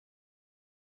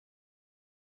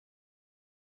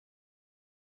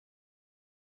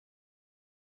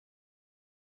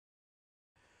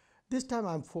This time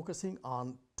I am focusing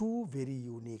on two very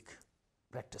unique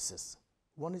practices.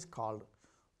 One is called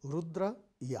Rudra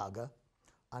Yaga,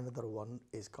 another one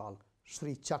is called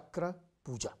Sri Chakra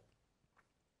Puja.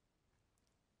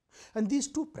 And these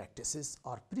two practices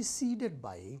are preceded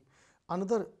by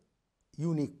another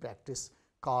unique practice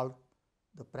called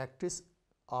the practice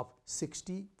of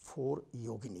 64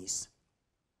 yoginis.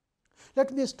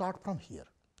 Let me start from here.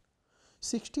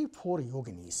 64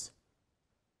 yoginis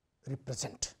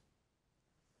represent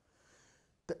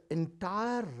the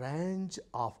entire range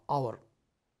of our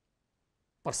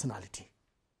personality,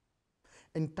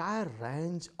 entire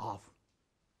range of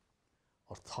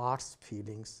our thoughts,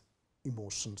 feelings,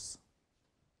 emotions,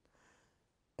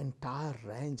 entire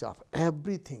range of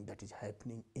everything that is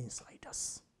happening inside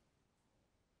us.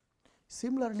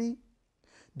 Similarly,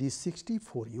 these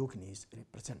 64 yoginis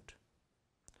represent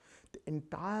the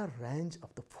entire range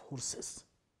of the forces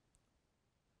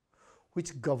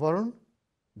which govern,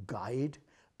 guide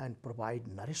and provide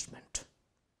nourishment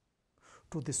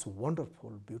to this wonderful,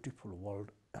 beautiful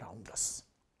world around us.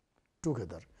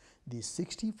 Together, these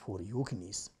 64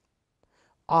 yoginis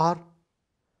are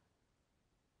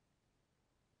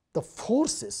the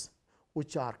forces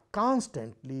which are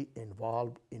constantly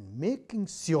involved in making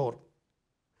sure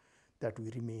that we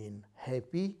remain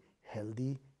happy,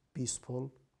 healthy,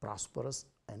 peaceful, prosperous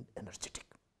and energetic.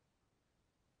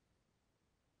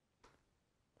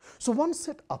 So, one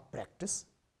set of practice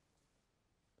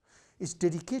is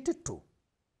dedicated to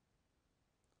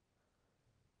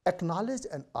acknowledge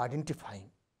and identifying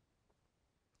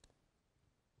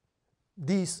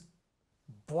these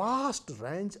vast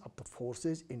range of the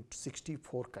forces in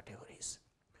 64 categories,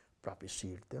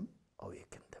 propitiate them,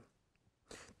 awaken them.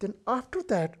 Then after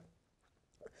that,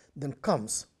 then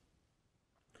comes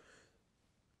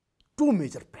two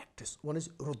major practice. One is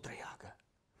Rudra Yaga.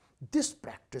 This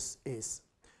practice is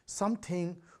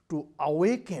something to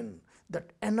awaken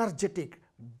that energetic,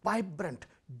 vibrant,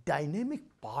 dynamic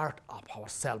part of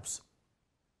ourselves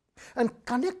and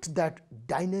connect that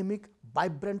dynamic,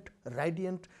 vibrant,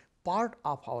 radiant part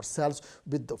of ourselves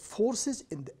with the forces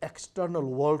in the external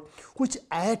world which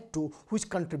add to, which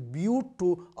contribute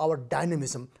to our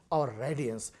dynamism, our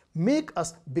radiance, make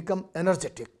us become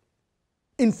energetic,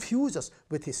 infuse us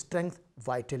with his strength,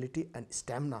 vitality and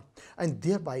stamina, and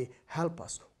thereby help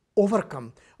us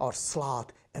overcome our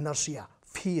sloth, inertia,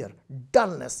 fear,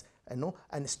 dullness,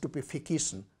 and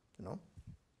stupefaction.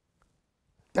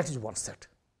 That is one set.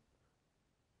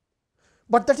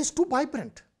 But that is too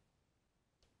vibrant.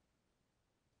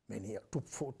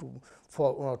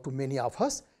 To many of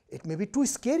us, it may be too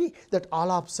scary that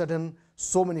all of a sudden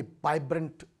so many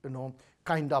vibrant,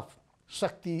 kind of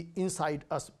Shakti inside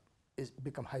us has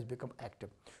become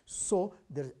active. So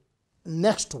there is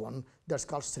next one that's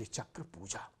called Sri Chakra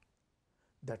Puja.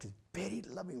 That is very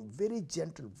loving, very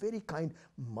gentle, very kind,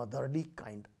 motherly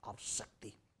kind of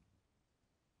Shakti.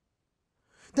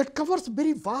 That covers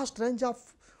very vast range of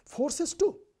forces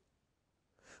too.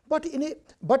 But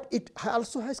it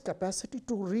also has capacity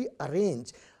to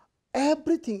rearrange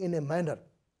everything in a manner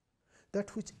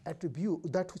that which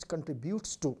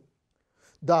contributes to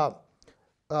the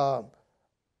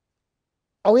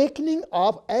awakening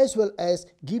of, as well as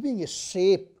giving a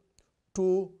shape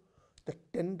to the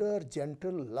tender,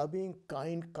 gentle, loving,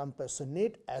 kind,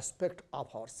 compassionate aspect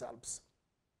of ourselves.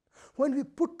 When we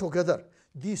put together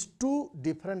these two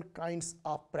different kinds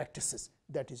of practices,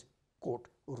 that is quote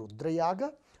Rudra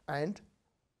Yaga and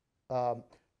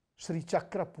Sri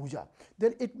Chakra Puja,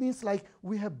 then it means like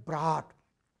we have brought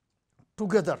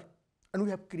together and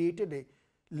we have created a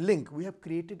link, we have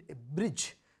created a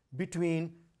bridge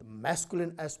between the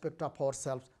masculine aspect of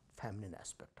ourselves, feminine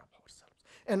aspect of ourselves,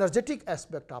 energetic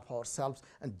aspect of ourselves,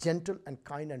 and gentle and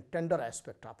kind and tender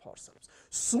aspect of ourselves,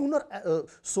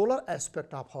 solar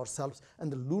aspect of ourselves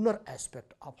and the lunar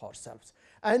aspect of ourselves.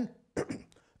 And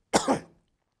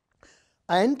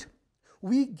and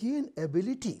we gain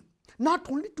ability not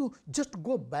only to just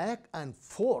go back and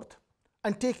forth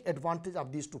and take advantage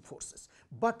of these two forces,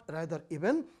 but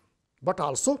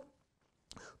also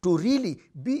to really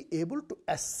be able to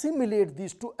assimilate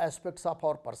these two aspects of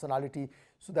our personality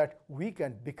so that we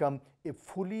can become a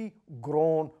fully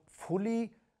grown,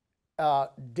 fully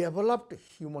developed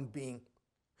human being.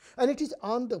 And it is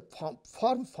on the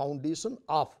firm foundation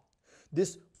of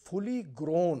this fully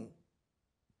grown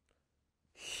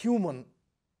humanness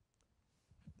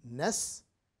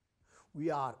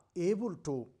we are able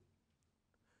to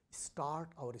start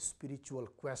our spiritual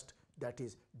quest, that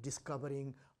is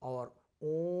discovering our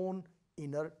own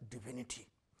inner divinity.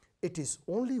 It is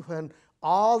only when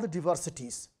all the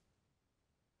diversities,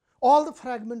 all the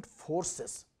fragment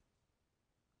forces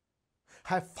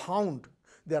have found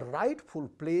their rightful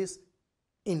place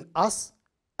in us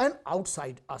and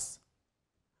outside us,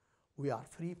 we are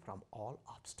free from all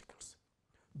obstacles.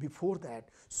 Before that,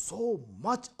 so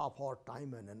much of our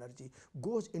time and energy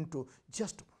goes into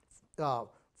just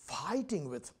fighting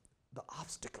with the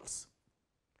obstacles,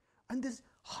 and there's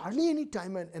hardly any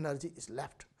time and energy is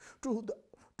left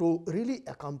to really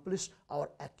accomplish our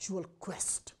actual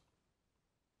quest.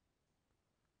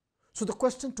 So the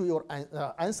question to your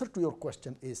answer to your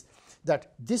question is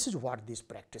that this is what these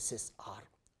practices are.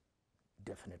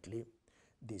 Definitely,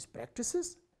 these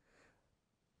practices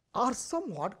are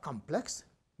somewhat complex,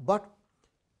 but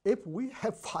if we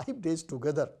have 5 days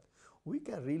together, we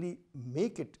can really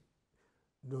make it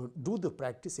do the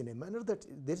practice in a manner that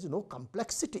there is no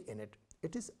complexity in it.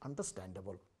 It is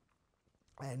understandable.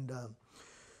 And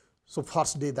so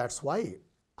first day, that's why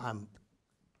I'm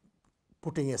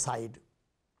putting aside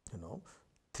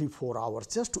 3-4 hours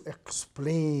just to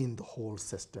explain the whole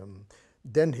system.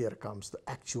 Then here comes the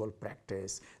actual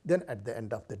practice. Then at the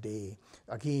end of the day,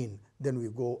 again, then we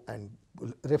go and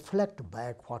reflect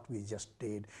back what we just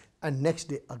did. And next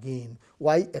day again,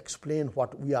 why explain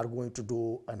what we are going to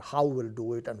do and how we'll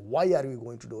do it and why are we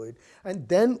going to do it. And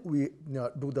then we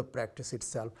do the practice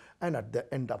itself. And at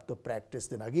the end of the practice,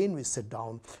 then again we sit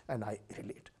down and I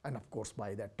relate. And of course,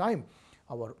 by that time,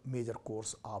 our major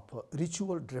course of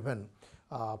ritual-driven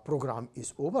program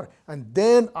is over, and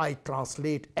then I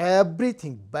translate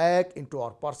everything back into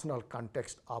our personal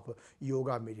context of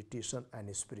yoga, meditation,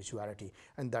 and spirituality,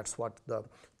 and that's what the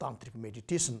tantric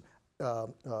meditation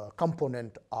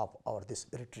component of our this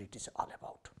retreat is all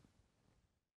about.